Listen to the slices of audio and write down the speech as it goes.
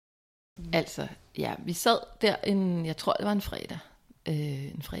Altså, ja, vi sad der jeg tror det var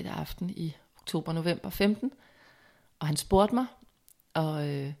en fredag aften i oktober-november 15, og han spurgte mig, og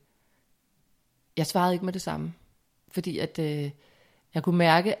jeg svarede ikke med det samme, fordi at jeg kunne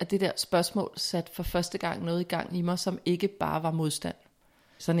mærke, at det der spørgsmål satte for første gang noget i gang i mig, som ikke bare var modstand.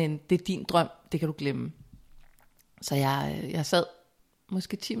 Sådan det er din drøm, det kan du glemme. Så jeg sad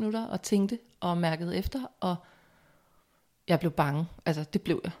måske 10 minutter og tænkte og mærkede efter, og jeg blev bange. Altså, det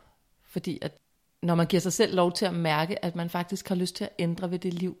blev jeg. Fordi at når man giver sig selv lov til at mærke, at man faktisk har lyst til at ændre ved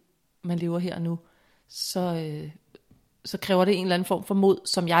det liv, man lever her og nu, så kræver det en eller anden form for mod,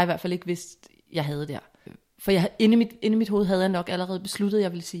 som jeg i hvert fald ikke vidste, jeg havde der. For inde i mit hoved havde jeg nok allerede besluttet, at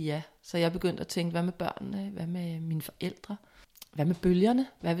jeg ville sige ja. Så jeg begyndte at tænke, hvad med børnene? Hvad med mine forældre? Hvad med bølgerne?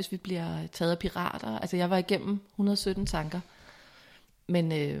 Hvad hvis vi bliver taget af pirater? Altså, jeg var igennem 117 tanker.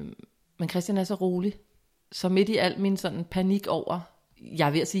 Men Christian er så rolig. Så midt i al min sådan panik over, jeg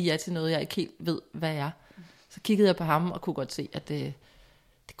er ved at sige ja til noget, jeg ikke helt ved, hvad er. Så kiggede jeg på ham og kunne godt se, at det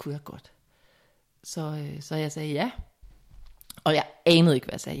kunne jeg godt. Så jeg sagde ja. Og jeg anede ikke,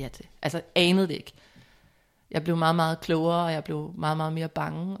 hvad jeg sagde ja til. Altså, anede det ikke. Jeg blev meget, meget klogere, og jeg blev meget, meget mere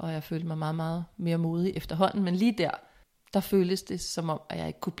bange, og jeg følte mig meget, meget mere modig efterhånden. Men lige der føltes det som om, at jeg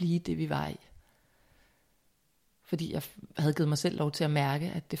ikke kunne blive det, vi var i. Fordi jeg havde givet mig selv lov til at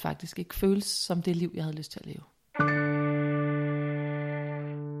mærke, at det faktisk ikke føles som det liv, jeg havde lyst til at leve.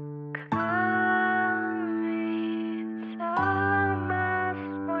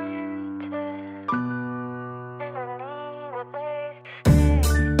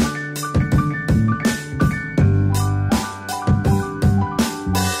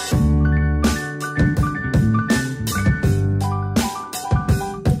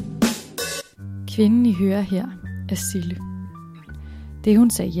 Kvinden, I hører her, er Sille. Det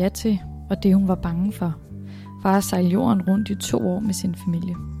hun sagde ja til, og det hun var bange for, var at sejle jorden rundt i 2 år med sin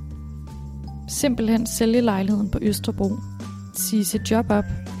familie. Simpelthen sælge lejligheden på Østerbro, sige sit job op,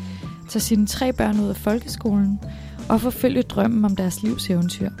 tage sine 3 børn ud af folkeskolen og forfølge drømmen om deres livs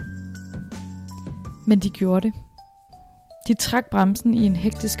eventyr. Men de gjorde det. De trak bremsen i en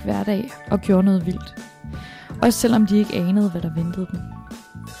hektisk hverdag og gjorde noget vildt. Også selvom de ikke anede, hvad der ventede dem.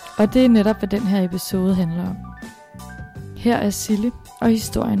 Og det er netop, hvad den her episode handler om. Her er Sille og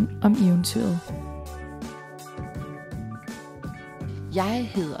historien om eventyret. Jeg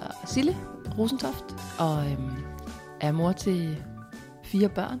hedder Sille Rosentoft og er mor til 4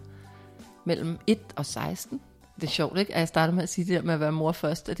 børn mellem 1 og 16. Det er sjovt, ikke? At jeg startede med at sige det der med at være mor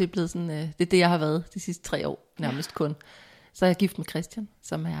først, at det er blevet sådan, det er det, jeg har været de sidste 3 år, nærmest kun. Så er jeg gift med Christian,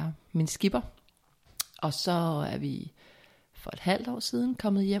 som er min skipper. Og så er vi for et halvt år siden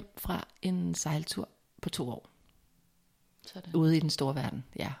kommet hjem fra en sejltur på 2 år. Sådan. Ude i den store verden,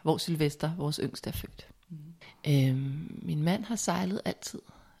 ja, hvor Sylvester, vores yngste, er født. Min mand har sejlet altid,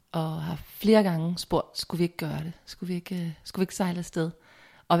 og har flere gange spurgt, skulle vi ikke gøre det? Skulle vi ikke sejle afsted?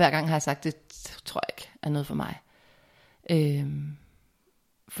 Og hver gang har jeg sagt, det tror jeg ikke er noget for mig.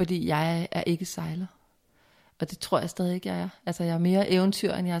 Fordi jeg er ikke sejler. Og det tror jeg stadig ikke, jeg er. Altså, jeg er mere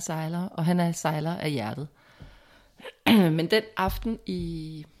eventyr, end jeg er sejler, og han er sejler af hjertet. Men den aften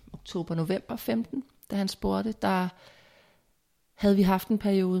i oktober-november 15, da han spurgte, der havde vi haft en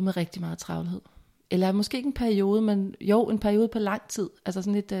periode med rigtig meget travlhed. Eller måske ikke en periode, men jo, en periode på lang tid. Altså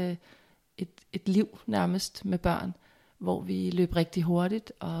sådan et liv nærmest med børn, hvor vi løb rigtig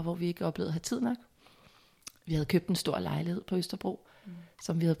hurtigt, og hvor vi ikke oplevede at have tid nok. Vi havde købt en stor lejlighed på Østerbro,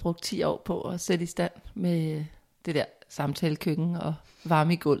 som vi havde brugt 10 år på at sætte i stand med det der samtalekøkken og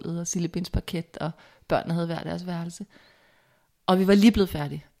varme i gulvet og sillebindsparket, og børnene havde hver deres værelse. Og vi var lige blevet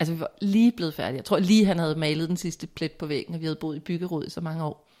færdige. Altså vi var lige blevet færdige. Jeg tror lige han havde malet den sidste plet på væggen, og vi havde boet i byggerod i så mange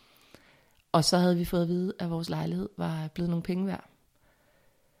år. Og så havde vi fået at vide, at vores lejlighed var blevet nogle penge værd.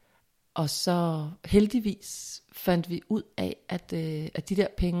 Og så heldigvis fandt vi ud af, at de der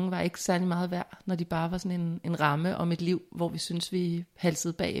penge var ikke særlig meget værd, når de bare var sådan en ramme om et liv, hvor vi synes vi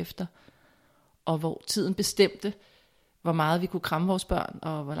halsede bagefter. Og hvor tiden bestemte, hvor meget vi kunne kramme vores børn,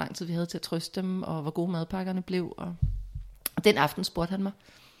 og hvor lang tid vi havde til at trøste dem, og hvor gode madpakkerne blev. Og den aften spurgte han mig.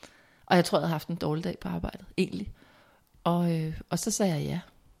 Og jeg tror, jeg havde haft en dårlig dag på arbejdet, egentlig. Og så sagde jeg ja.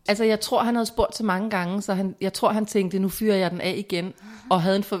 Altså, jeg tror, han havde spurgt så mange gange, så jeg tror, han tænkte, nu fyrer jeg den af igen, og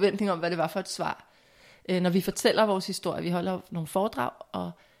havde en forventning om, hvad det var for et svar. Når vi fortæller vores historie, vi holder nogle foredrag,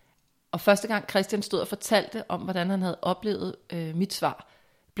 og første gang Christian stod og fortalte om, hvordan han havde oplevet mit svar,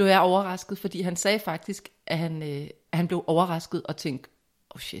 blev jeg overrasket, fordi han sagde faktisk, at han blev overrasket og tænkte,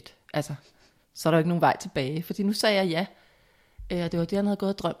 shit, altså, så er der ikke nogen vej tilbage, fordi nu sagde jeg ja, og det var det, han havde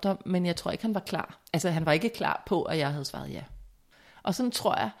gået og drømt om, men jeg tror ikke, han var klar. Altså, han var ikke klar på, at jeg havde svaret ja. Og sådan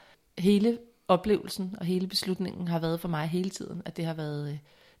tror jeg, hele oplevelsen og hele beslutningen har været for mig hele tiden, at det har været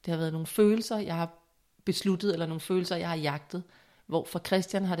Det har været nogle følelser, jeg har besluttet, eller nogle følelser, jeg har jagtet. Hvor for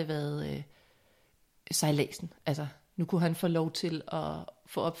Christian har det været sejladsen. Altså, nu kunne han få lov til at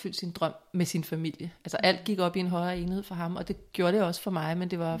få opfyldt sin drøm med sin familie. Altså, alt gik op i en højere enhed for ham, og det gjorde det også for mig,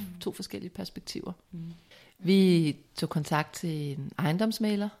 men det var 2 forskellige perspektiver. Vi tog kontakt til en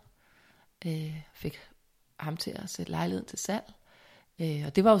ejendomsmægler, fik ham til at sætte lejligheden til salg,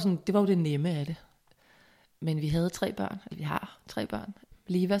 og det var jo det nemme af det. Men vi havde 3 børn, eller vi har 3 børn.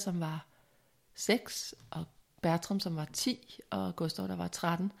 Liva, som var 6, og Bertram, som var 10, og Gustav, der var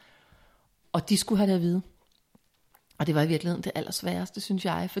 13. Og de skulle have det at vide. Og det var i virkeligheden det allersværeste, synes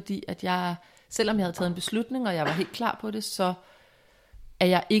jeg, fordi at jeg, selvom jeg havde taget en beslutning, og jeg var helt klar på det, så er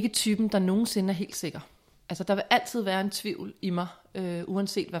jeg ikke typen, der nogensinde er helt sikker. Altså, der vil altid være en tvivl i mig,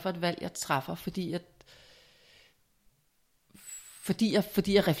 uanset hvad for et valg jeg træffer, fordi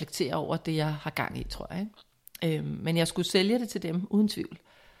jeg reflekterer over det, jeg har gang i, tror jeg. Ikke? Men jeg skulle sælge det til dem, uden tvivl.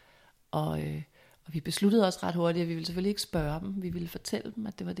 Og vi besluttede også ret hurtigt, at vi ville selvfølgelig ikke spørge dem. Vi ville fortælle dem,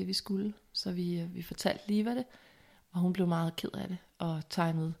 at det var det, vi skulle. Så vi fortalte Liva det, og hun blev meget ked af det, og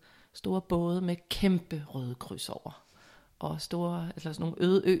tegnede store både med kæmpe røde kryds over. Og store, altså sådan nogle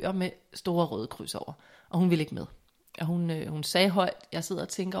øde øer med store røde kryds over. Og hun ville ikke med. Og hun sagde højt, jeg sidder og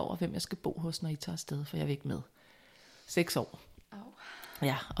tænker over, hvem jeg skal bo hos, når I tager afsted, for jeg vil ikke med. 6 år.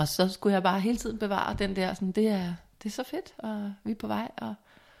 Ja, og så skulle jeg bare hele tiden bevare den der, sådan, det er så fedt, og vi er på vej og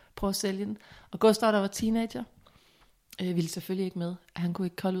prøve at sælge den. Og Gustav, der var teenager, ville selvfølgelig ikke med. Han kunne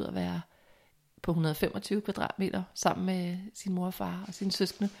ikke holde ud at være på 125 kvadratmeter sammen med sin mor og far og sine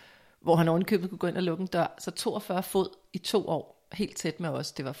søskende, hvor han ovenikøbet kunne gå ind og lukke en dør. Så 42 fod i 2 år, helt tæt med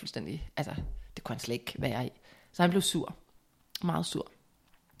os, det var fuldstændig, altså det kunne han slet ikke være i. Så han blev sur, meget sur.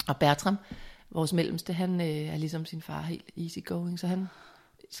 Og Bertram, vores mellemste, han er ligesom sin far helt easygoing,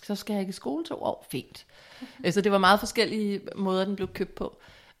 så skal jeg ikke i skole 2 år, fint. Så det var meget forskellige måder, den blev købt på.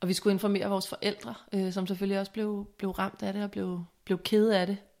 Og vi skulle informere vores forældre, som selvfølgelig også blev ramt af det, og blev kede af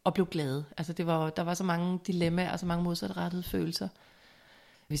det, og blev glade. Altså der var så mange dilemmaer, og så mange modsatrettede følelser.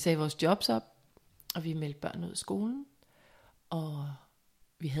 Vi sagde vores jobs op, og vi meldte børn ud af skolen. Og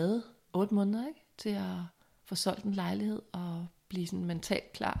vi havde 8 måneder, ikke, til at få solgt en lejlighed, og blive sådan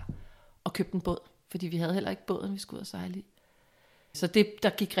mentalt klar, og købe en båd. Fordi vi havde heller ikke båden, vi skulle ud og sejle i. Så der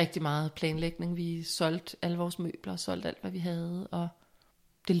gik rigtig meget planlægning. Vi solgte alle vores møbler, og solgte alt, hvad vi havde, og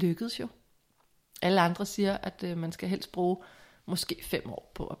det lykkedes jo. Alle andre siger, at man skal helst bruge måske 5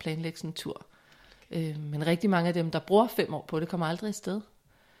 år på at planlægge sådan en tur. Men rigtig mange af dem, der bruger 5 år på det, kommer aldrig afsted.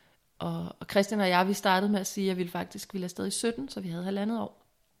 Og Christian og jeg, vi startede med at sige, at vi ville afsted i 17, så vi havde 1,5 år.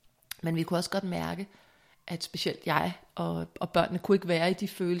 Men vi kunne også godt mærke, at specielt jeg og børnene kunne ikke være i de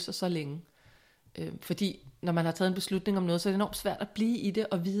følelser så længe. Fordi når man har taget en beslutning om noget, så er det enormt svært at blive i det,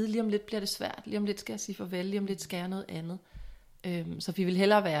 og vide, lige om lidt bliver det svært, lige om lidt skal jeg sige farvel, lige om lidt skal jeg noget andet. Så vi vil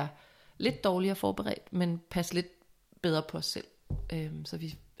hellere være lidt dårligere forberedt, men passe lidt bedre på os selv. Så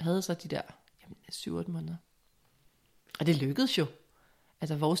vi havde så de der 7-8 måneder. Og det lykkedes jo.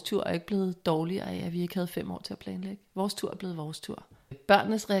 Altså vores tur er ikke blevet dårligere af, at vi ikke havde 5 år til at planlægge. Vores tur er blevet vores tur.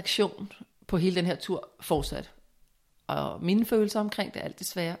 Børnenes reaktion på hele den her tur fortsat. Og mine følelser omkring det, alt det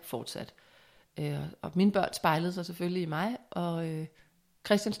svære, fortsat. Og mine børn spejlede sig selvfølgelig i mig, og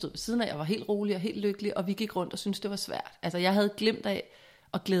Christian stod ved siden af, jeg var helt rolig og helt lykkelig, og vi gik rundt og syntes, det var svært. Altså jeg havde glemt af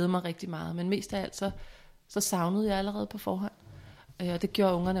at glæde mig rigtig meget, men mest af alt så savnede jeg allerede på forhånd. Og det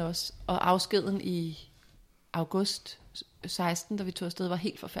gjorde ungerne også. Og afskeden i august 16, da vi tog afsted, var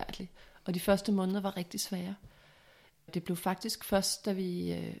helt forfærdelig. Og de første måneder var rigtig svære. Det blev faktisk først, da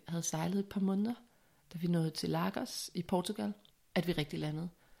vi havde sejlet et par måneder, da vi nåede til Lagos i Portugal, at vi rigtig landede.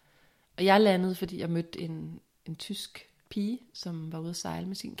 Og jeg landede, fordi jeg mødte en tysk pige, som var ude at sejle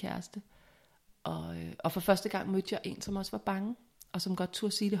med sin kæreste. Og for første gang mødte jeg en, som også var bange, og som godt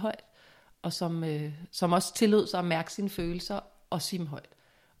turde sige det højt, og som også tillod sig at mærke sine følelser og sige dem højt.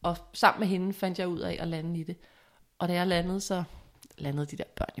 Og sammen med hende fandt jeg ud af at lande i det. Og da jeg landede, så landede de der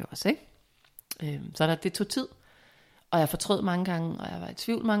børn jo også, ikke? Så det tog tid, og jeg fortrød mange gange, og jeg var i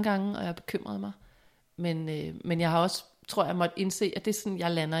tvivl mange gange, og jeg bekymrede mig. Men jeg har også, tror jeg, måtte indse, at det er sådan,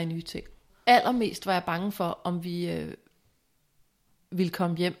 jeg lander i nye ting. Allermest var jeg bange for, om vi ville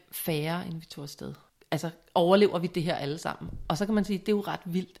komme hjem færre, end vi tog afsted. Altså, overlever vi det her alle sammen? Og så kan man sige, det er jo ret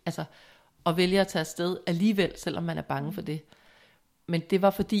vildt, altså, at vælge at tage afsted alligevel, selvom man er bange for det. Men det var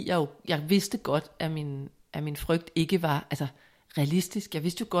fordi, jeg vidste godt, at min frygt ikke var realistisk. Jeg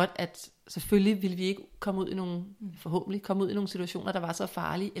vidste jo godt, at selvfølgelig ville vi ikke forhåbentlig komme ud i nogle situationer, der var så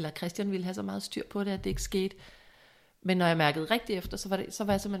farlige, eller Christian ville have så meget styr på det, at det ikke skete. Men når jeg mærkede rigtig efter, så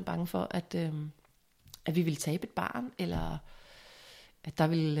var jeg simpelthen bange for, at vi ville tabe et barn, eller at der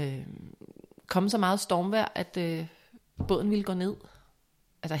ville komme så meget stormvejr, at båden ville gå ned.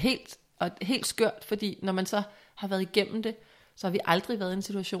 Altså helt skørt, fordi når man så har været igennem det, så har vi aldrig været i en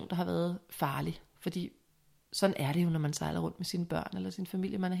situation, der har været farlig. Fordi sådan er det jo, når man sejler rundt med sine børn eller sin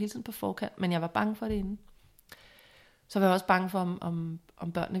familie. Man er hele tiden på forkant, men jeg var bange for det inden. Så var jeg også bange for,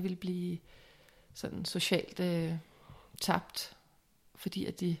 om børnene ville blive sådan socialt tabt, fordi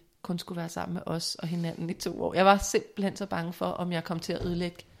at de kun skulle være sammen med os og hinanden i 2 år. Jeg var simpelthen så bange for, om jeg kom til at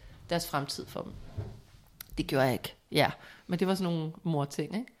ødelægge deres fremtid for dem. Det gjorde jeg ikke, ja. Men det var sådan nogle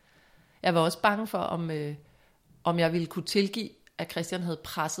morting, ikke? Jeg var også bange for, om jeg ville kunne tilgive, at Christian havde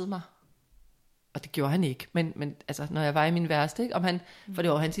presset mig. Og det gjorde han ikke. Men altså, når jeg var i min værste, ikke? For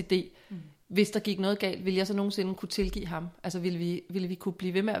det var hans idé. Hvis der gik noget galt, ville jeg så nogensinde kunne tilgive ham? Altså, ville vi kunne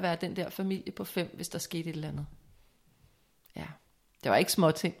blive ved med at være den der familie på 5, hvis der skete et eller andet? Ja, det var ikke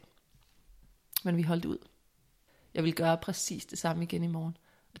små ting. Men vi holdt ud. Jeg ville gøre præcis det samme igen i morgen.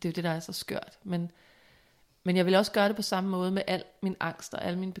 Og det er jo det, der er så skørt. Men jeg ville også gøre det på samme måde med al min angst og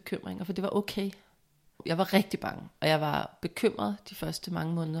alle mine bekymringer, for det var okay. Jeg var rigtig bange, og jeg var bekymret de første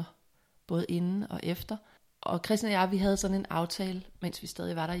mange måneder, både inden og efter. Og Christian og jeg, vi havde sådan en aftale, mens vi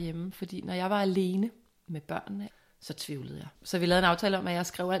stadig var derhjemme, fordi når jeg var alene med børnene, så tvivlede jeg. Så vi lavede en aftale om, at jeg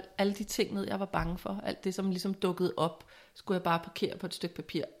skrev alle de ting ned, jeg var bange for. Alt det, som ligesom dukkede op, skulle jeg bare parkere på et stykke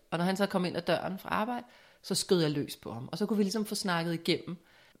papir. Og når han så kom ind ad døren fra arbejde, så skød jeg løs på ham. Og så kunne vi ligesom få snakket igennem,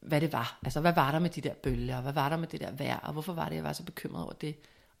 hvad det var. Altså, hvad var der med de der bølger, og hvad var der med det der vejr, og hvorfor var det, jeg var så bekymret over det.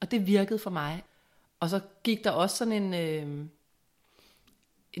 Og det virkede for mig. Og så gik der også sådan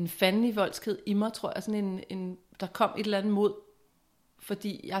en fandelig voldsked i mig, tror jeg. Sådan der kom et eller andet mod,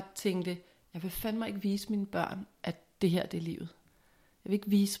 fordi jeg tænkte, jeg vil fandme ikke vise mine børn, at det her, det er livet. Jeg vil ikke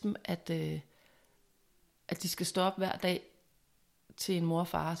vise dem, at de skal stå op hver dag til en mor og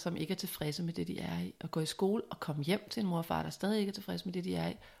far, som ikke er tilfredse med det, de er i, og gå i skole og komme hjem til en mor og far, der stadig ikke er tilfredse med det, de er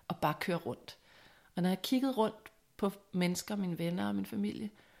i, og bare køre rundt. Og når jeg kiggede rundt på mennesker, mine venner og min familie,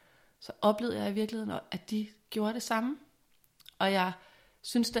 så oplevede jeg i virkeligheden, at de gjorde det samme. Og jeg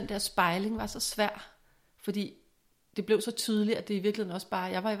synes, den der spejling var så svær, fordi det blev så tydeligt, at det i virkeligheden også bare,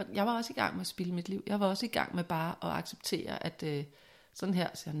 jeg var også i gang med at spilde mit liv. Jeg var også i gang med bare at acceptere, at sådan her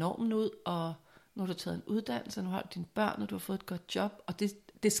ser normen ud, og nu har du taget en uddannelse, nu har du dine børn, og du har fået et godt job, og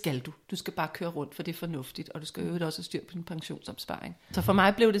det skal du. Du skal bare køre rundt, for det er fornuftigt, og du skal jo også have styr på din pensionsopsparing. Så for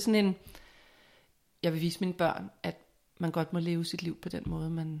mig blev det sådan jeg vil vise mine børn, at man godt må leve sit liv på den måde,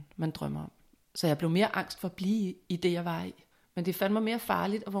 man drømmer om. Så jeg blev mere angst for at blive i det, jeg var i. Men det fandt mig mere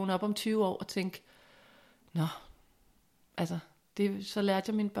farligt at vågne op om 20 år og tænke, så lærte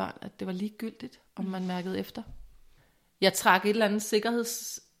jeg mine børn, at det var ligegyldigt, om man mærkede efter. Jeg trak et eller andet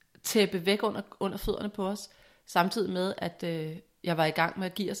sikkerhedstæppe væk under fødderne på os, samtidig med, at jeg var i gang med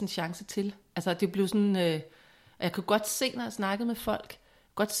at give os en chance til. Altså det blev sådan, jeg kunne godt se, når jeg snakkede med folk,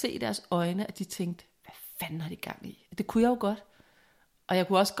 godt se i deres øjne, at de tænkte, hvad fanden har de gang i? Det kunne jeg jo godt. Og jeg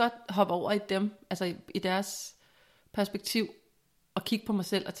kunne også godt hoppe over i dem, altså i deres perspektiv, og kigge på mig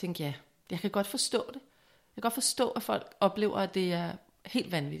selv og tænke, ja, jeg kan godt forstå det. Jeg kan godt forstå, at folk oplever, at det er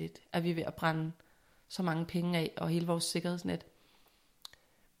helt vanvittigt, at vi er ved at brænde så mange penge af, og hele vores sikkerhedsnet.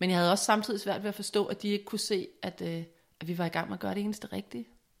 Men jeg havde også samtidig svært ved at forstå, at de ikke kunne se, at vi var i gang med at gøre det eneste rigtige.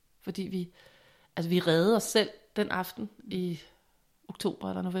 Fordi vi reddede os selv den aften i oktober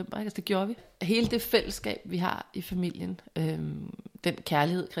eller november, ikke? Altså det gjorde vi. Hele det fællesskab, vi har i familien, den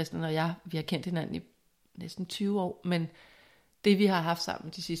kærlighed, Christian og jeg, vi har kendt hinanden i næsten 20 år, men det vi har haft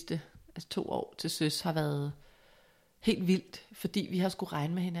sammen de sidste 2 år til søs har været helt vildt, fordi vi har skulle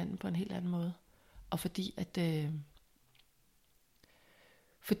regne med hinanden på en helt anden måde. Og fordi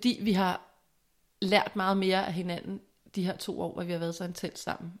vi har lært meget mere af hinanden de her 2 år, hvor vi har været så intens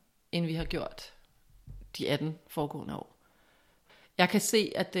sammen, end vi har gjort de 18 foregående år. Jeg kan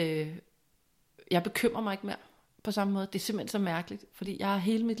se, at jeg bekymrer mig ikke mere på samme måde. Det er simpelthen så mærkeligt, fordi jeg har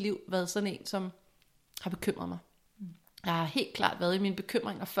hele mit liv været sådan en, som har bekymret mig. Jeg har helt klart været i mine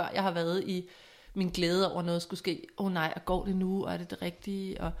bekymringer, før jeg har været i min glæde over noget skulle ske. Nej, og går det nu, og er det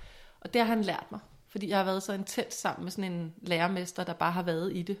rigtige? Og det har han lært mig, fordi jeg har været så intens sammen med sådan en lærermester, der bare har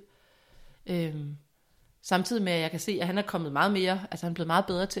været i det. Samtidig med, at jeg kan se, at han er kommet meget mere, altså han er blevet meget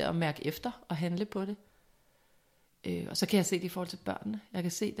bedre til at mærke efter og handle på det. Og så kan jeg se det i forhold til børnene. Jeg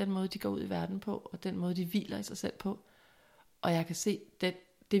kan se den måde, de går ud i verden på, og den måde, de hviler i sig selv på. Og jeg kan se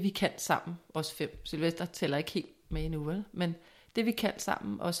det vi kan sammen, os 5. Sylvester tæller ikke helt med endnu, vel? Men det vi kan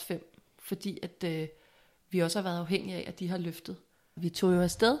sammen, os 5, fordi at vi også har været afhængige af, at de har løftet. Vi tog jo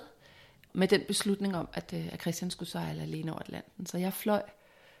afsted med den beslutning om, at Christian skulle sejle alene over Atlanten. Så jeg fløj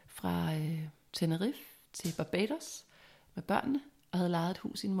fra Tenerife til Barbados med børnene, og havde lejet et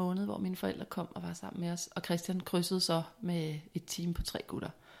hus i en måned, hvor mine forældre kom og var sammen med os. Og Christian krydsede så med et team på 3 gutter.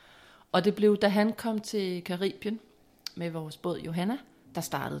 Og det blev, da han kom til Karibien med vores båd Johanna, der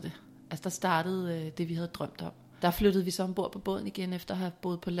startede det. Altså der startede det, vi havde drømt om. Der flyttede vi så ombord på båden igen, efter at have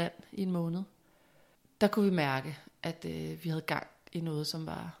boet på land i en måned. Der kunne vi mærke, at vi havde gang i noget, som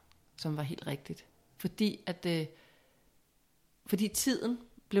var helt rigtigt. Fordi tiden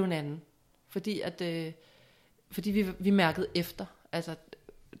blev en anden. Fordi vi mærkede efter. Altså,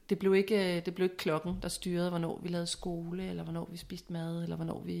 det blev ikke klokken, der styrede, hvornår vi lavede skole, eller hvornår vi spiste mad, eller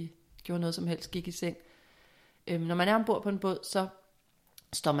hvornår vi gjorde noget som helst, gik i seng. Når man er ombord på en båd, så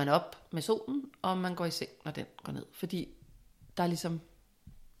står man op med solen, og man går i seng, når den går ned. Fordi der er ligesom,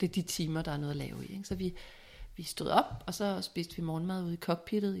 det er de timer, der er noget at lave i. Ikke? Så vi stod op, og så spiste vi morgenmad ude i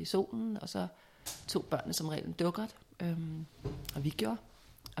cockpittet i solen, og så tog børnene som regel en dukkert, og vi gjorde.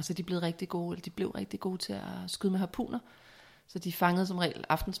 Og så de blev rigtig gode til at skyde med harpuner. Så de fangede som regel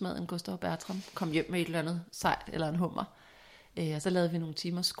aftensmaden, Gustav og Bertram, kom hjem med et eller andet sejt eller en hummer. Og så lavede vi nogle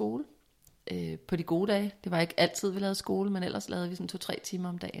timers skole på de gode dage. Det var ikke altid, vi lavede skole, men ellers lavede vi sådan 2-3 timer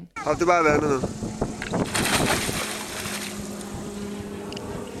om dagen. Hop det bare i vandet nu.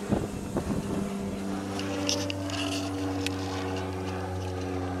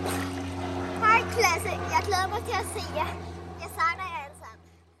 Hej klasse, jeg glæder mig til at se jer. Jeg savner jer alle sammen.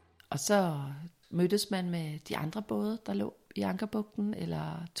 Og så mødtes man med de andre både, der lå i Ankerbugten,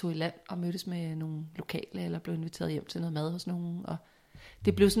 eller tog i land og mødtes med nogle lokale, eller blev inviteret hjem til noget mad hos nogen. Og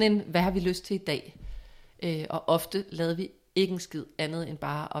det blev sådan en, hvad har vi lyst til i dag? Og ofte lavede vi ikke en skid andet end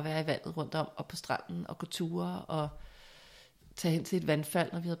bare at være i vandet rundt om og på stranden og gå ture og tage hen til et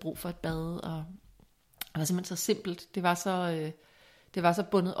vandfald, når vi havde brug for et bad. Og det var simpelthen så simpelt. Det var så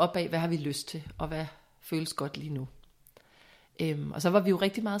bundet op af, hvad har vi lyst til, og hvad føles godt lige nu. Og så var vi jo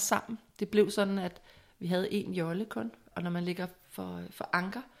rigtig meget sammen. Det blev sådan, at vi havde en jolle kun, og når man ligger for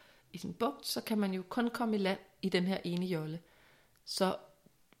anker i sin bugt, så kan man jo kun komme i land i den her ene jolle. Så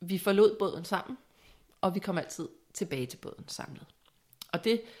vi forlod båden sammen, og vi kom altid tilbage til båden samlet. Og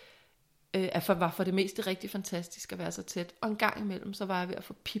det var for det meste rigtig fantastisk at være så tæt. Og en gang imellem, så var jeg ved at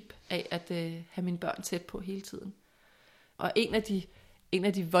få pip af at have mine børn tæt på hele tiden. Og en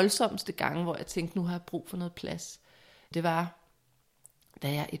af de voldsomste gange, hvor jeg tænkte, nu har jeg brug for noget plads, det var,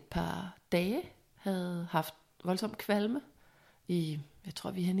 da jeg et par dage havde haft voldsom kvalme, jeg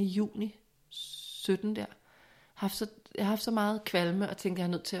tror vi er henne i juni 17 der. Jeg har haft så meget kvalme, og tænkte, jeg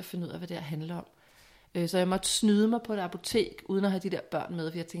er nødt til at finde ud af, hvad det her handler om. Så jeg måtte snyde mig på et apotek, uden at have de der børn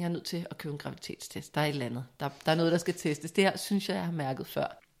med, for jeg tænkte, jeg er nødt til at købe en graviditetstest. Der er et eller andet. Der er noget, der skal testes. Det her synes jeg har mærket før.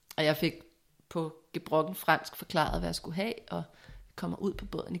 Og jeg fik på gebrokken fransk forklaret, hvad jeg skulle have, og kommer ud på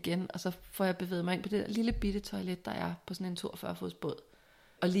båden igen, og så får jeg bevæget mig ind på det der lille bitte toilet, der er på sådan en 42-fods båd.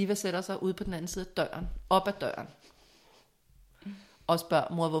 Og Liva sætter sig ud på den anden side af døren, op ad døren, og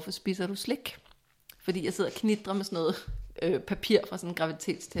spørger, mor, hvorfor spiser du slik? Fordi jeg sidder og knitrer med sådan noget papir fra sådan en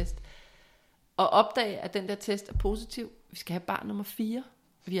graviditetstest. Og opdager, at den der test er positiv. Vi skal have barn nummer 4.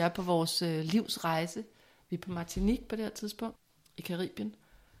 Vi er på vores livsrejse. Vi er på Martinique på det her tidspunkt, i Karibien.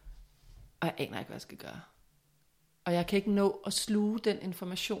 Og jeg aner ikke, hvad jeg skal gøre. Og jeg kan ikke nå at sluge den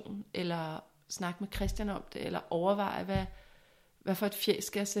information, eller snakke med Christian om det, eller overveje, hvad for et fjæs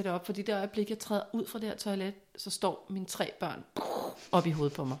skal jeg sætte op. Fordi det øjeblik, jeg træder ud fra det her toilet, så står mine 3 børn op i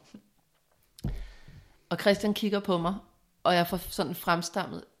hovedet på mig. Og Christian kigger på mig, og jeg får sådan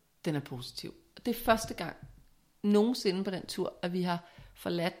fremstammet, den er positiv. Det er første gang nogensinde på den tur, at vi har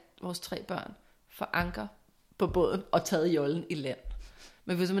forladt vores 3 børn for anker på båden og taget jollen i land.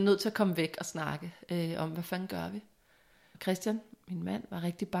 Men vi er simpelthen nødt til at komme væk og snakke om, hvad fanden gør vi? Christian, min mand, var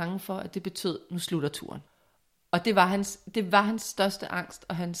rigtig bange for, at det betød, nu slutter turen. Og det var hans største angst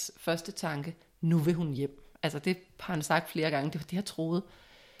og hans første tanke, nu vil hun hjem. Altså det har han sagt flere gange, det var det, jeg troede.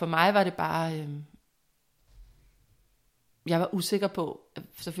 For mig var det bare, jeg var usikker på,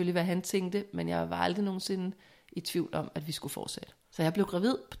 selvfølgelig hvad han tænkte, men jeg var aldrig nogensinde i tvivl om, at vi skulle fortsætte. Så jeg blev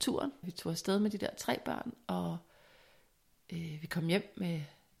gravid på turen. Vi tog afsted med de der 3 børn, og vi kom hjem med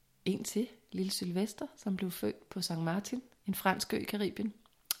en til, lille Sylvester, som blev født på St. Martin, en fransk ø i Karibien,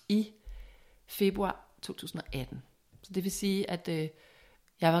 i februar 2018. Så det vil sige, at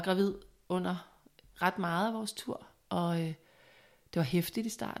jeg var gravid under ret meget af vores tur, og det var hæftigt i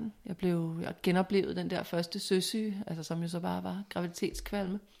starten. Jeg genoplevede den der første søsyge, altså som jo så bare var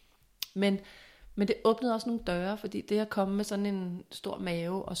graviditetskvalme. Men det åbnede også nogle døre, fordi det at komme med sådan en stor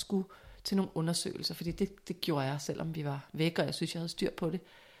mave og skulle til nogle undersøgelser, fordi det gjorde jeg, selvom vi var væk, og jeg synes, jeg havde styr på det.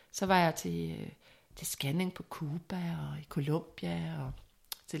 Så var jeg til scanning på Cuba og i Colombia og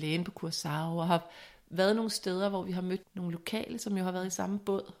til lægen på Curaçao, og har været nogle steder, hvor vi har mødt nogle lokale, som jo har været i samme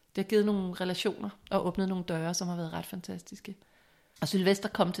båd. Det har givet nogle relationer og åbnet nogle døre, som har været ret fantastiske. Og Sylvester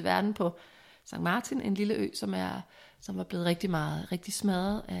kom til verden på St. Martin, en lille ø, som var blevet rigtig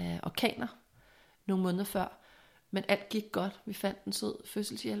smadret af orkaner nogle måneder før. Men alt gik godt. Vi fandt en sød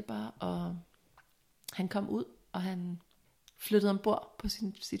fødselshjælper, og han kom ud, og han flyttede ombord på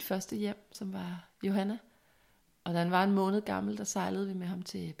sit første hjem, som var Johanna. Og da han var en måned gammel, der sejlede vi med ham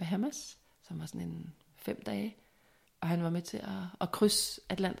til Bahamas, som var sådan en 5 dage. Og han var med til at krydse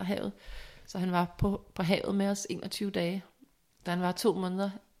Atlanterhavet. Så han var på havet med os 21 dage, da han var 2 måneder.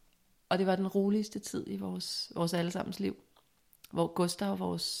 Og det var den roligste tid i vores allesammens liv. Hvor Gustav,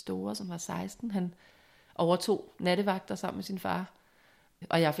 vores store, som var 16, han overtog nattevagter sammen med sin far.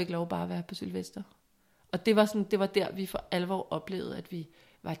 Og jeg fik lov bare at være på Sylvester. Og det var der, vi for alvor oplevede, at vi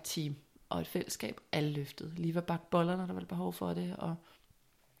var et team og et fællesskab. Alle løftede. Lige var bagt boller, når der var behov for det, og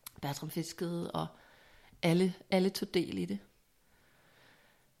Bertram fiskede, og alle tog del i det.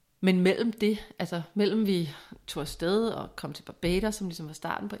 Men mellem vi tog afsted og kom til Barbados, som ligesom var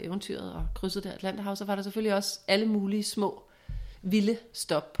starten på eventyret, og krydsede det Atlanterhav, så var der selvfølgelig også alle mulige små, vilde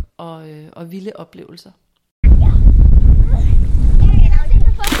stop og vilde oplevelser.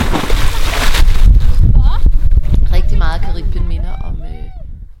 Rigtig meget Karibien minder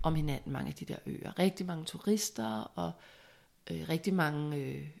om hinanden, mange af de der øer. Rigtig mange turister og rigtig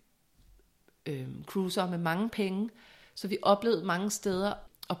mange cruiser med mange penge. Så vi oplevede mange steder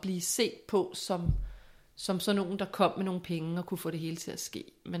at blive set på som sådan nogen, der kom med nogle penge og kunne få det hele til at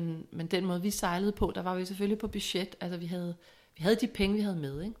ske. Men den måde, vi sejlede på, der var vi selvfølgelig på budget. Altså vi havde de penge, vi havde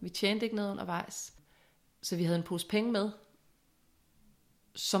med. Ikke? Vi tjente ikke noget undervejs. Så vi havde en pose penge med,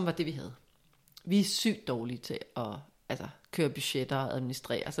 som var det, vi havde. Vi er sygt dårlige til at køre budgetter og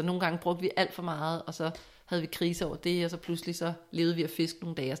administrere. Altså nogle gange brugte vi alt for meget, og så havde vi krise over det, og så pludselig så levede vi af fisk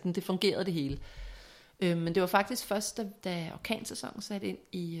nogle dage. Sådan, det fungerede det hele. Men det var faktisk først, da orkansæsonen satte ind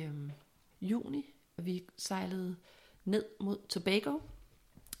i juni, og vi sejlede ned mod Tobago,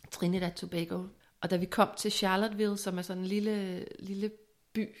 Trinidad Tobago. Og da vi kom til Charlottesville, som er sådan en lille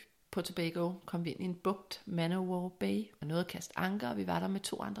by på Tobago, kom vi ind i en bugt, Manowar Bay, og nåede at kaste anker, og vi var der med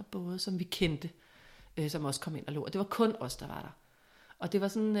 2 andre både, som vi kendte, som også kom ind og lå. Og det var kun os, der var der. Og det var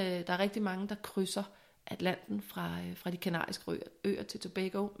sådan, der er rigtig mange, der krydser Atlanten fra de kanariske øer til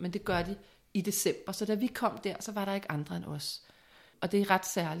Tobago, men det gør de i december. Så da vi kom der, så var der ikke andre end os. Og det er ret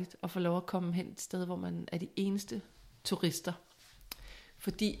særligt at få lov at komme hen et sted, hvor man er de eneste turister.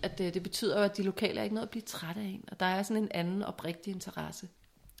 Fordi at det betyder jo, at de lokale er ikke noget at blive træt af en. Og der er sådan en anden oprigtig interesse.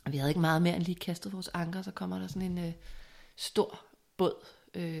 Og vi havde ikke meget mere end lige kastet vores anker, så kommer der sådan en stor båd,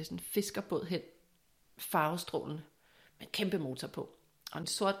 sådan en fiskerbåd hen, farvestrålende, med en kæmpe motor på. Og en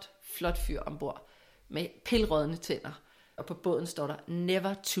sort, flot fyr ombord, med pilrådne tænder. Og på båden står der,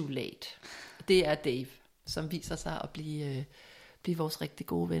 never too late. Det er Dave, som viser sig at blive vores rigtig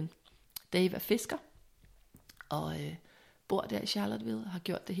gode ven. Dave er fisker, og bor der i Charlottesville, har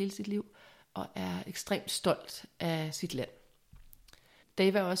gjort det hele sit liv, og er ekstremt stolt af sit land.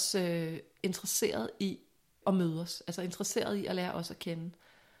 Dave er også interesseret i at møde os, altså interesseret i at lære os at kende.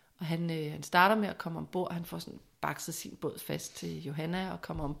 Og han starter med at komme ombord, han får sådan bakset sin båd fast til Johanna, og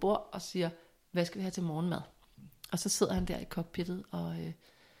kommer ombord og siger, hvad skal vi have til morgenmad? Og så sidder han der i cockpittet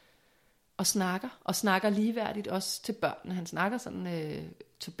og snakker ligeværdigt også til børnene. Han snakker sådan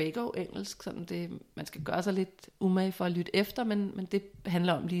Tobago-engelsk, sådan det, man skal gøre sig lidt umage for at lytte efter, men det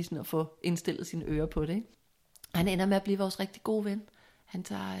handler om lige sådan at få indstillet sine ører på det. Ikke? Han ender med at blive vores rigtig gode ven. Han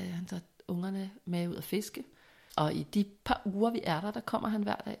tager ungerne med ud at fiske, og i de par uger, vi er der kommer han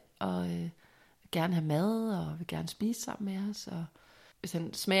hver dag, og vil gerne have mad, og vil gerne spise sammen med os, og hvis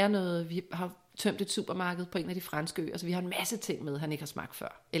han smager noget, vi har tømt et supermarked på en af de franske øer, så vi har en masse ting med, han ikke har smagt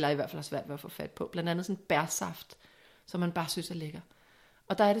før, eller i hvert fald har svært ved at få fat på, blandt andet sådan en bærsaft, som man bare synes er lækker.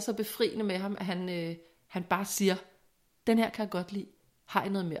 Og der er det så befriende med ham, at han bare siger, den her kan jeg godt lide, har I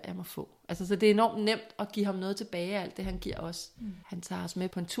noget mere, jeg må få? Altså, så det er enormt nemt at give ham noget tilbage af alt det, han giver os. Han tager os med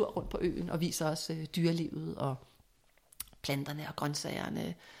på en tur rundt på øen, og viser os dyrelivet, og planterne og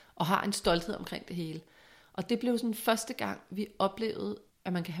grøntsagerne, og har en stolthed omkring det hele. Og det blev sådan første gang, vi oplevede,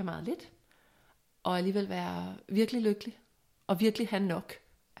 at man kan have meget lidt, og alligevel være virkelig lykkelig, og virkelig have nok.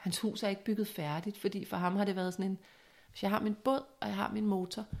 Hans hus er ikke bygget færdigt, fordi for ham har det været sådan en, hvis jeg har min båd, og jeg har min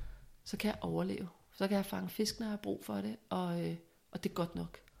motor, så kan jeg overleve. Så kan jeg fange fisk, når jeg har brug for det, og det er godt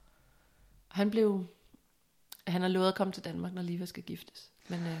nok. Og han har lovet at komme til Danmark, når Liva skal giftes.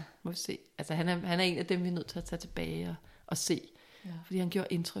 Men må vi se. Altså han er en af dem, vi er nødt til at tage tilbage og se. Ja. Fordi han gjorde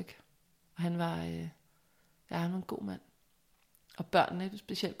indtryk. Og han var en god mand. Og børnene,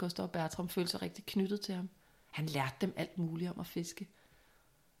 specielt Gustav og Bertram, følte sig rigtig knyttet til ham. Han lærte dem alt muligt om at fiske.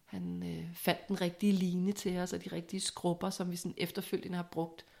 Han fandt den rigtige line til os, og de rigtige skrubber, som vi sådan efterfølgende har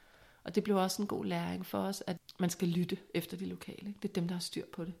brugt. Og det blev også en god læring for os, at man skal lytte efter de lokale. Det er dem, der har styr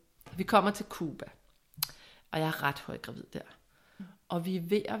på det. Vi kommer til Cuba, og jeg er ret højgravid der. Og vi er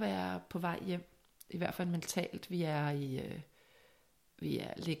ved at være på vej hjem. I hvert fald mentalt.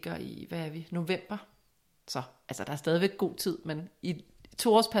 Ligger i, hvad er vi? November. Så, altså der er stadigvæk god tid, men i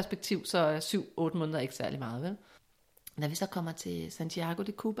 2 års perspektiv, så er 7-8 måneder ikke særlig meget, vel? Når vi så kommer til Santiago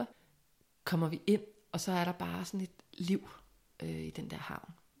de Cuba, kommer vi ind, og så er der bare sådan et liv i den der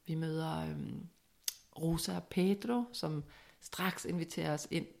havn. Vi møder Rosa og Pedro, som straks inviterer os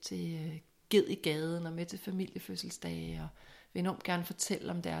ind til ged i gaden og med til familiefødselsdage, og vil enormt gerne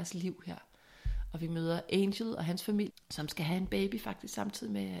fortælle om deres liv her. Og vi møder Angel og hans familie, som skal have en baby faktisk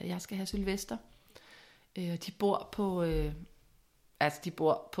samtidig med, at jeg skal have Sylvester. De bor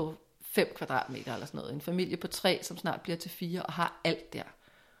på 5 kvadratmeter eller sådan noget. En familie på 3, som snart bliver til 4 og har alt der.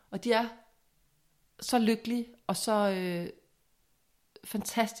 Og de er så lykkelige og så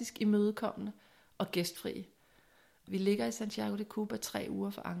fantastisk imødekommende og gæstfrie. Vi ligger i Santiago de Cuba 3 uger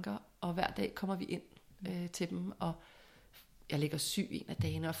for anker, og hver dag kommer vi ind til dem, og jeg ligger syg en af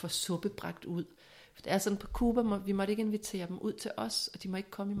dagene og får suppe bragt ud. For det er sådan på Cuba, vi måtte ikke invitere dem ud til os, og de må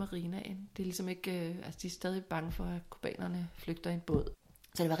ikke komme i marinaen. Det er ligesom ikke, de er stadig bange for, at kubanerne flygter i en båd.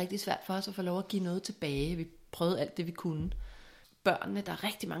 Så det var rigtig svært for os at få lov at give noget tilbage. Vi prøvede alt det, vi kunne. Børnene, der er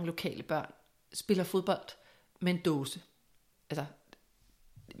rigtig mange lokale børn, spiller fodbold med en dåse. Altså,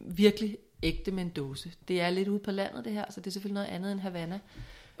 virkelig ægte med en dåse. Det er lidt ude på landet det her, så det er selvfølgelig noget andet end Havana.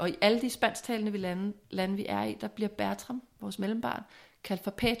 Og i alle de spansktalende lande, vi er i, der bliver Bertram, vores mellembarn, kaldt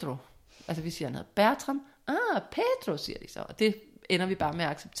for Pedro. Altså vi siger noget Bertram, Pedro siger de så, og det ender vi bare med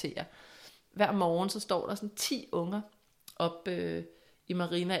at acceptere. Hver morgen så står der sådan 10 unger op i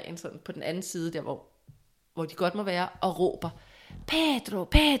marinaen, sådan på den anden side, der hvor de godt må være, og råber, Pedro,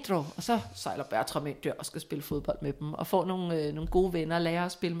 Pedro, og så sejler Bertram ind der og skal spille fodbold med dem, og får nogle gode venner, og lærer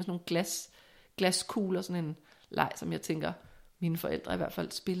at spille med sådan nogle glaskugler, sådan en leg, som jeg tænker, mine forældre i hvert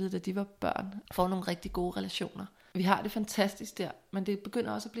fald spillede, da de var børn, får nogle rigtig gode relationer. Vi har det fantastisk der, men det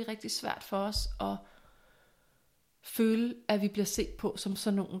begynder også at blive rigtig svært for os at føle, at vi bliver set på som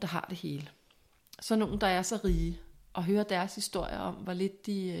sådan nogen, der har det hele. Sådan nogen, der er så rige, og høre deres historier om, hvor lidt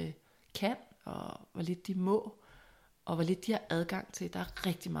de kan, og hvor lidt de må, og hvor lidt de har adgang til. Der er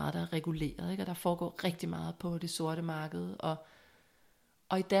rigtig meget, der er reguleret, ikke? Og der foregår rigtig meget på det sorte marked,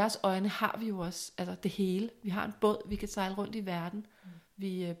 og i deres øjne har vi jo også altså det hele. Vi har en båd, vi kan sejle rundt i verden.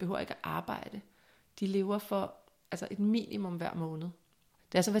 Vi behøver ikke at arbejde. De lever for altså et minimum hver måned.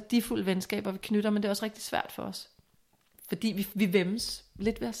 Det er så værdifulde venskaber, vi knytter, men det er også rigtig svært for os. Fordi vi væmmes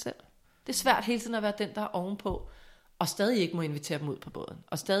lidt ved os selv. Det er svært hele tiden at være den, der er ovenpå, og stadig ikke må invitere dem ud på båden.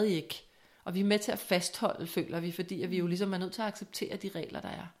 Og stadig ikke. Og vi er med til at fastholde, føler vi, fordi at vi jo ligesom er nødt til at acceptere de regler, der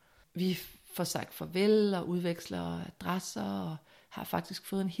er. Vi får sagt farvel og udveksler adresser, og har faktisk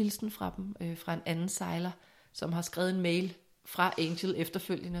fået en hilsen fra dem, fra en anden sejler, som har skrevet en mail fra Angel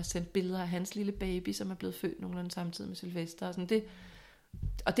efterfølgende og sendt billeder af hans lille baby, som er blevet født nogenlunde samtidig med Sylvester. Og, sådan det,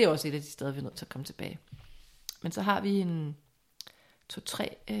 og det er også et af de steder, vi er nødt til at komme tilbage. Men så har vi en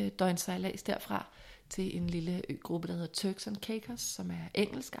 2-3 døgns sejlads derfra til en lille øgruppe, der hedder Turks and Caicos, som er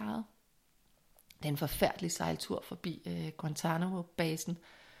engelsk ejet. Det er en forfærdelig sejltur forbi Guantanamo-basen,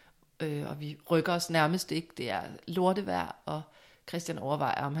 og vi rykker os nærmest ikke. Det er lortevejr, og Christian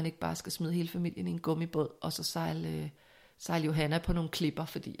overvejer, om han ikke bare skal smide hele familien i en gummibåd, og så sejle Johanna på nogle klipper,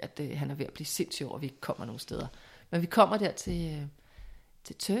 fordi at, han er ved at blive sindssyg over, at vi ikke kommer nogen steder. Men vi kommer der til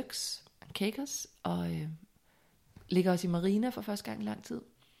Turks and Caicos, og ligger os i marina for første gang i lang tid.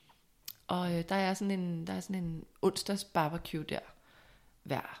 Og der er sådan en onsdags barbecue der,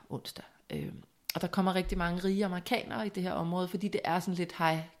 hver onsdag. Og der kommer rigtig mange rige amerikanere i det her område, fordi det er sådan lidt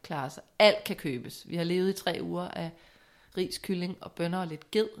high class. Alt kan købes. Vi har levet i 3 uger af ris, kylling og bønner og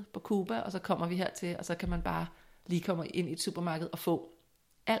lidt ged på Cuba, og så kommer vi hertil, og så kan man bare lige komme ind i et supermarked og få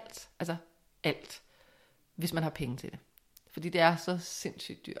alt. Altså alt. Hvis man har penge til det. Fordi det er så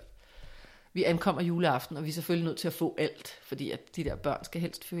sindssygt dyrt. Vi ankommer juleaften, og vi er selvfølgelig nødt til at få alt, fordi at de der børn skal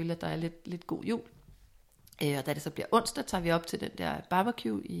helst føle, at der er lidt god jul. Og da det så bliver onsdag, tager vi op til den der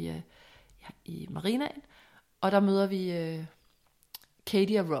barbecue i marinaen, og der møder vi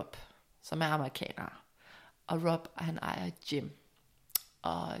Katie og Rob, som er amerikanere. Og Rob, han ejer et gym,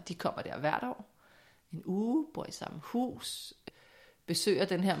 og de kommer der hvert år, en uge, bor i samme hus, besøger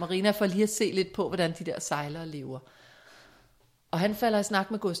den her marina for lige at se lidt på, hvordan de der sejlere lever. Og han falder i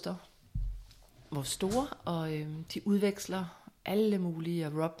snak med Gustav, vores store, og de udveksler alle mulige,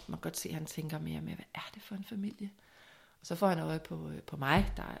 og Rob, man kan godt se, at han tænker mere og mere, hvad er det for en familie? Og så får han øje på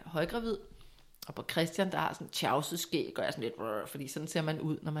mig, der er højgravid, og på Christian, der har sådan tjavset skæg, og er sådan lidt, fordi sådan ser man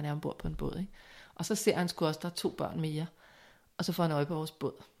ud, når man er ombord på en båd, ikke? Og så ser han sgu også, der er 2 børn mere, og så får han øje på vores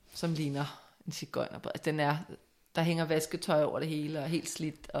båd, som ligner en sigøjnerbåd. Altså der hænger vasketøj over det hele, og helt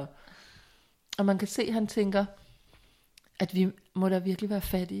slidt, og man kan se, at han tænker, at vi må da virkelig være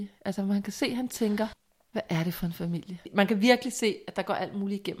fattige. Altså man kan se, at han tænker, hvad er det for en familie? Man kan virkelig se, at der går alt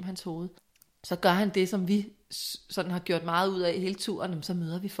muligt igennem hans hoved. Så gør han det, som vi sådan har gjort meget ud af hele turen, så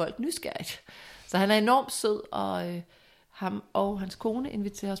møder vi folk nysgerrigt. Så han er enormt sød, og ham og hans kone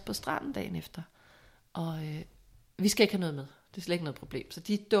inviterer os på stranden dagen efter. Og vi skal ikke have noget med. Det er slet ikke noget problem. Så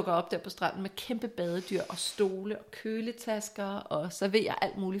de dukker op der på stranden med kæmpe badedyr og stole og køletasker og serverer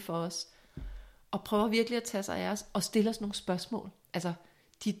alt muligt for os. Og prøver virkelig at tage sig af os og stille os nogle spørgsmål. Altså,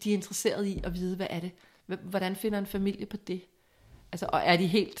 de er interesserede i at vide, hvad er det? Hvordan finder en familie på det? Altså, og er de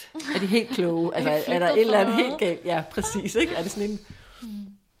helt kloge? Altså, er der et eller andet helt galt? Ja, præcis, ikke? Er det sådan en...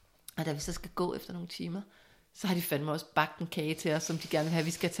 Og da vi så skal gå efter nogle timer, så har de fandme også bagt en kage til os, som de gerne vil have,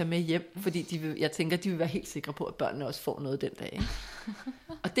 vi skal tage med hjem, fordi jeg tænker, de vil være helt sikre på, at børnene også får noget den dag. Ikke?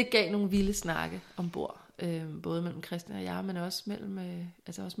 Og det gav nogle vilde snakke ombord, både mellem Christian og jeg, men også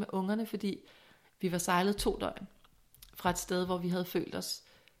også med ungerne, fordi vi var sejlet 2 døgn fra et sted, hvor vi havde følt os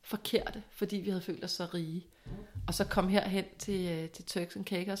forkerte, fordi vi havde følt os så rige. Og så kom herhen til Turks and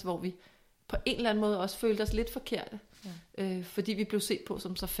Caicos, hvor vi på en eller anden måde også følte os lidt forkerte, fordi vi blev set på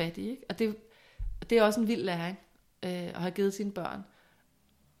som så fattige. Ikke? Og det er også en vild læring at have givet sine børn.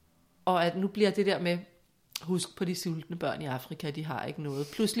 Og at nu bliver det der med, husk på de sultne børn i Afrika, de har ikke noget.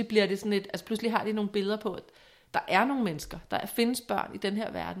 Pludselig bliver det sådan pludselig har de nogle billeder på, at der er nogle mennesker, findes børn i den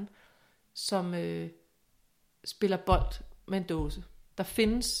her verden, som spiller bold med en dåse. Der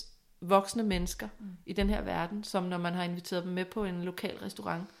findes voksne mennesker i den her verden, som når man har inviteret dem med på en lokal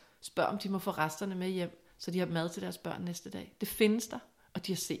restaurant, spørger om de må få resterne med hjem, så de har mad til deres børn næste dag. Det findes der, og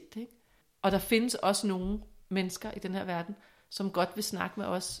de har set det, ikke? Og der findes også nogle mennesker i den her verden, som godt vil snakke med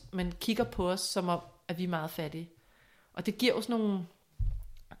os, men kigger på os, som om, at vi er meget fattige. Og det giver os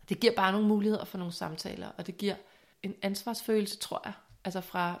det giver bare nogle muligheder for nogle samtaler, og det giver en ansvarsfølelse, tror jeg, altså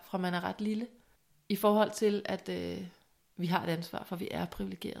fra man er ret lille, i forhold til, at vi har et ansvar, for vi er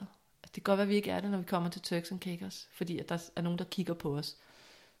privilegerede. Det kan godt være, at vi ikke er det, når vi kommer til Turks and Caicos, fordi at der er nogen, der kigger på os.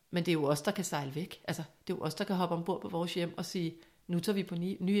 Men det er jo os, der kan sejle væk. Altså, det er jo os, der kan hoppe ombord på vores hjem og sige, nu tager vi på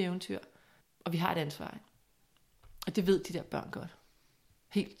nye eventyr, og vi har et ansvar. Og det ved de der børn godt.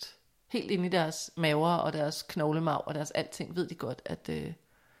 Helt inde i deres maver og deres knoglemarv og deres alting, ved de godt, at de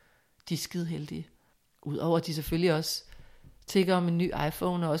er skide heldige. Udover at de selvfølgelig også tigger om en ny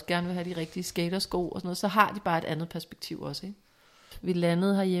iPhone, og også gerne vil have de rigtige skatersko og sådan noget, så har de bare et andet perspektiv også, ikke? Vi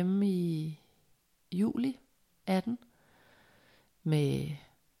landede herhjemme i juli 18 med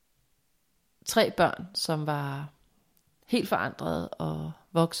 3 børn, som var helt forandrede og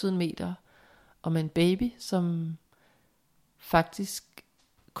voksede 1 meter, og med en baby, som faktisk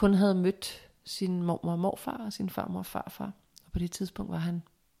kun havde mødt sin mormor og morfar og sin farmor og farfar. Og på det tidspunkt var han,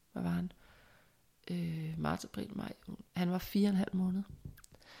 hvad var han? Marts, april, maj. Han var 4,5 måneder.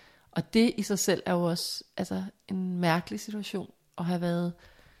 Og det i sig selv er jo også en mærkelig situation at have været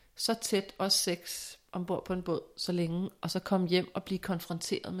så tæt, også 6 ombord på en båd så længe, og så komme hjem og blive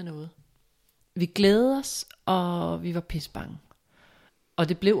konfronteret med noget. Vi glædede os, og vi var pissebange. Og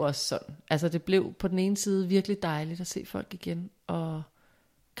det blev også sådan. Altså det blev på den ene side virkelig dejligt at se folk igen, og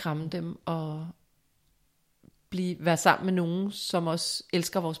kramme dem, og være sammen med nogen, som også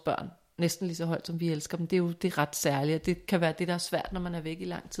elsker vores børn. Næsten lige så højt, som vi elsker dem. Det er ret særligt, og det kan være det, der er svært, når man er væk i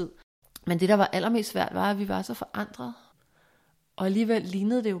lang tid. Men det, der var allermest svært, var, at vi var så forandret. Og alligevel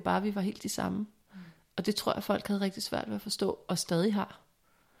lignede det jo bare, at vi var helt de samme. Og det tror jeg, folk havde rigtig svært ved at forstå, og stadig har.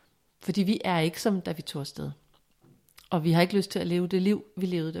 Fordi vi er ikke som, da vi tog afsted. Og vi har ikke lyst til at leve det liv, vi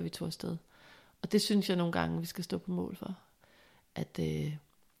levede, da vi tog afsted. Og det synes jeg nogle gange, vi skal stå på mål for. At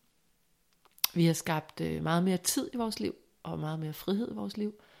vi har skabt meget mere tid i vores liv, og meget mere frihed i vores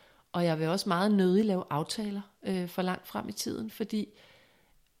liv. Og jeg vil også meget nødig lave aftaler for langt frem i tiden, fordi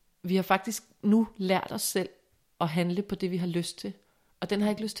vi har faktisk nu lært os selv at handle på det, vi har lyst til. Og den har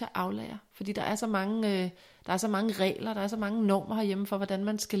jeg ikke lyst til at aflære, fordi der er så mange regler, der er så mange normer herhjemme for, hvordan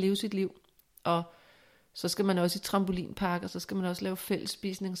man skal leve sit liv. Og så skal man også i trampolinpark, og så skal man også lave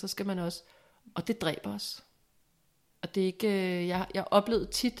fællesspisning, så skal man også, og det dræber os. Og det er ikke, jeg oplevede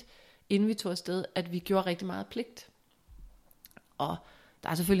tit, inden vi tog afsted, at vi gjorde rigtig meget pligt. Og der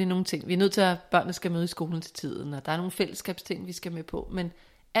er selvfølgelig nogle ting, vi er nødt til at børnene skal møde i skolen til tiden, og der er nogle fællesskabsting, vi skal med på, men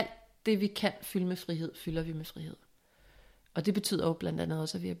alt det, vi kan fylde med frihed, fylder vi med frihed. Og det betyder jo blandt andet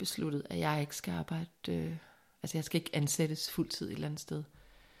også, at vi har besluttet, at jeg ikke skal arbejde, jeg skal ikke ansættes fuldtid et eller andet sted.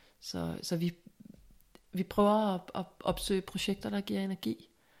 Så vi prøver at opsøge projekter, der giver energi.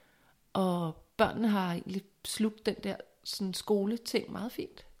 Og børnene har egentlig slugt den der sådan skoleting meget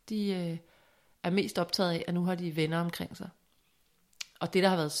fint. De er mest optaget af, at nu har de venner omkring sig. Og det, der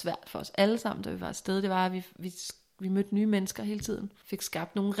har været svært for os alle sammen, da vi var afsted, det var, at vi mødte nye mennesker hele tiden. Fik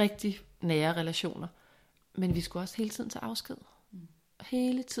skabt nogle rigtig nære relationer. Men vi skulle også hele tiden tage afsked.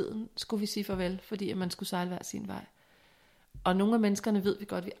 Hele tiden skulle vi sige farvel, fordi at man skulle sejle hver sin vej. Og nogle af menneskerne ved vi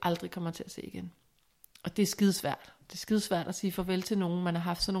godt, at vi aldrig kommer til at se igen. Og det er skidesvært. Det er skidesvært at sige farvel til nogen, man har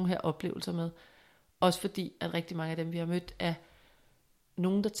haft sådan nogle her oplevelser med. Også fordi, at rigtig mange af dem, vi har mødt, er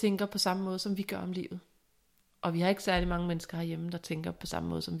nogen, der tænker på samme måde, som vi gør om livet. Og vi har ikke særlig mange mennesker herhjemme, der tænker på samme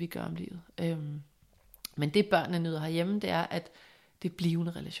måde, som vi gør om livet. Men det børnene nyder herhjemme, det er, at det er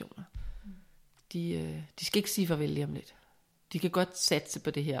blivende relationer. De skal ikke sige farvel lige om lidt. De kan godt satse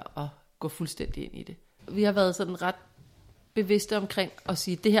på det her og gå fuldstændig ind i det. Vi har været sådan ret bevidste omkring at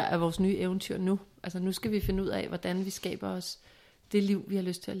sige, at det her er vores nye eventyr nu. Altså nu skal vi finde ud af, hvordan vi skaber os det liv, vi har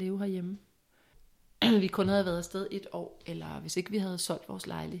lyst til at leve herhjemme. Vi kun havde været afsted 1 år, eller hvis ikke vi havde solgt vores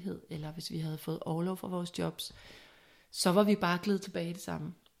lejlighed, eller hvis vi havde fået orlov fra vores jobs, så var vi bare glædet tilbage i det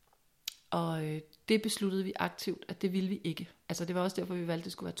samme. Og det besluttede vi aktivt, at det ville vi ikke. Altså det var også derfor, vi valgte, at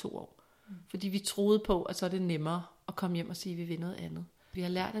det skulle være 2 år. Fordi vi troede på, at så er det nemmere at komme hjem og sige, at vi vil noget andet. Vi har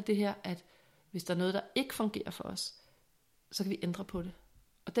lært af det her, at hvis der er noget, der ikke fungerer for os, så kan vi ændre på det.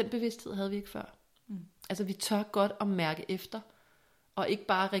 Og den bevidsthed havde vi ikke før. Altså vi tør godt at mærke efter, og ikke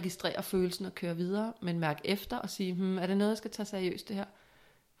bare registrere følelsen og køre videre, men mærke efter og sige, er det noget, jeg skal tage seriøst det her?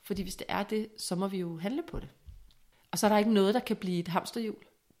 Fordi hvis det er det, så må vi jo handle på det. Og så er der ikke noget, der kan blive et hamsterhjul.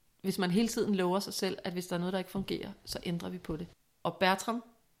 Hvis man hele tiden lover sig selv, at hvis der er noget, der ikke fungerer, så ændrer vi på det. Og Bertram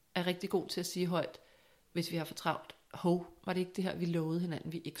er rigtig god til at sige højt, hvis vi har for travlt, var det ikke det her, vi lovede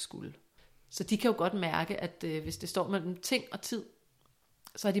hinanden, vi ikke skulle. Så de kan jo godt mærke, at hvis det står mellem ting og tid,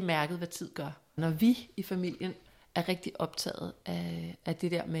 så har de mærket, hvad tid gør. Når vi i familien er rigtig optaget af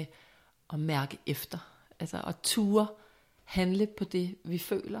det der med at mærke efter, altså at ture handle på det, vi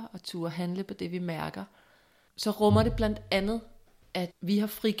føler, og ture handle på det, vi mærker, så rummer det blandt andet, at vi har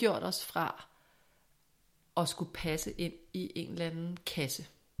frigjort os fra at skulle passe ind i en eller anden kasse,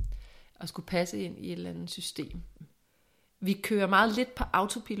 og skulle passe ind i et eller andet system. Vi kører meget lidt på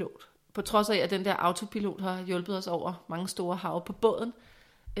autopilot, på trods af, at den der autopilot har hjulpet os over mange store hav på båden,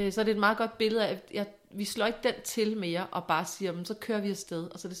 så er det et meget godt billede af, at vi slår ikke den til mere, og bare siger, så kører vi afsted,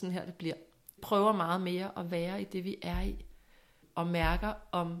 og så er det sådan her, det bliver. Vi prøver meget mere at være i det, vi er i, og mærker,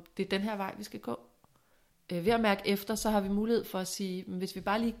 om det er den her vej, vi skal gå. Ved at mærke efter, så har vi mulighed for at sige, hvis vi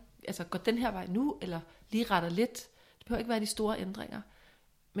bare lige går den her vej nu, eller lige retter lidt, det behøver ikke være de store ændringer,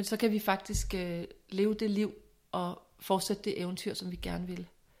 men så kan vi faktisk leve det liv, og fortsætte det eventyr, som vi gerne vil.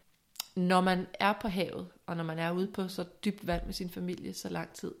 Når man er på havet, og når man er ude på så dybt vand med sin familie så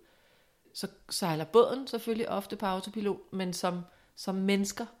lang tid, så sejler båden selvfølgelig ofte på autopilot, men som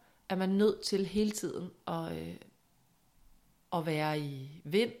mennesker er man nødt til hele tiden at være i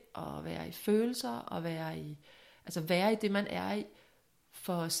vind, og være i følelser, og være i det, man er i,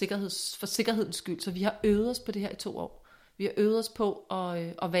 for sikkerhedens skyld. Så vi har øvet os på det her i 2 år. Vi har øvet os på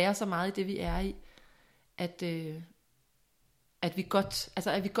at være så meget i det, vi er i, at vi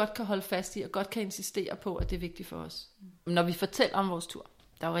godt kan holde fast i, og godt kan insistere på, at det er vigtigt for os. Når vi fortæller om vores tur,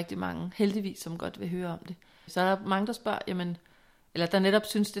 der er jo rigtig mange, heldigvis, som godt vil høre om det. Så er der mange, der spørger, eller der netop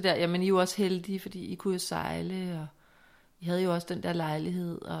synes det der, I er jo også heldige, fordi I kunne jo sejle, og I havde jo også den der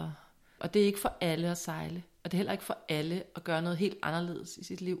lejlighed, og det er ikke for alle at sejle, og det er heller ikke for alle at gøre noget helt anderledes i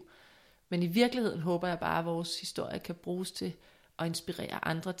sit liv. Men i virkeligheden håber jeg bare, at vores historie kan bruges til at inspirere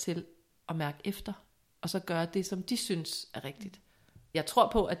andre til at mærke efter, og så gøre det, som de synes er rigtigt. Jeg tror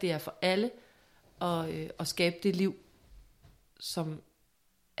på, at det er for alle at skabe det liv, som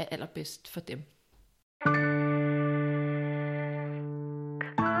er allerbedst for dem.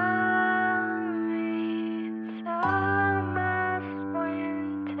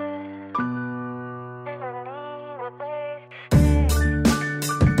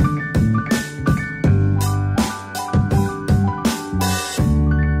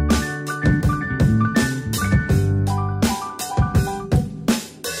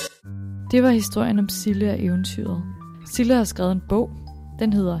 Det var historien om Sille og eventyret. Sille har skrevet en bog,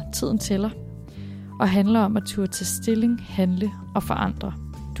 den hedder Tiden tæller, og handler om at turde tage stilling, handle og forandre.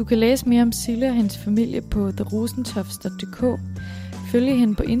 Du kan læse mere om Sille og hendes familie på therosentofts.dk, følge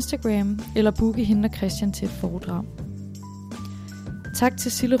hende på Instagram eller booke hende og Christian til et foredrag. Tak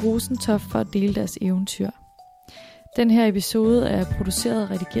til Sille Rosentoft for at dele deres eventyr. Den her episode er produceret og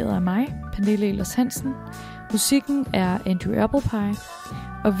redigeret af mig, Pernille Ehlers Hansen. Musikken er Andrew Applepie,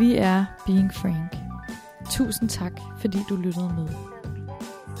 og vi er Being Frank. Tusind tak, fordi du lyttede med.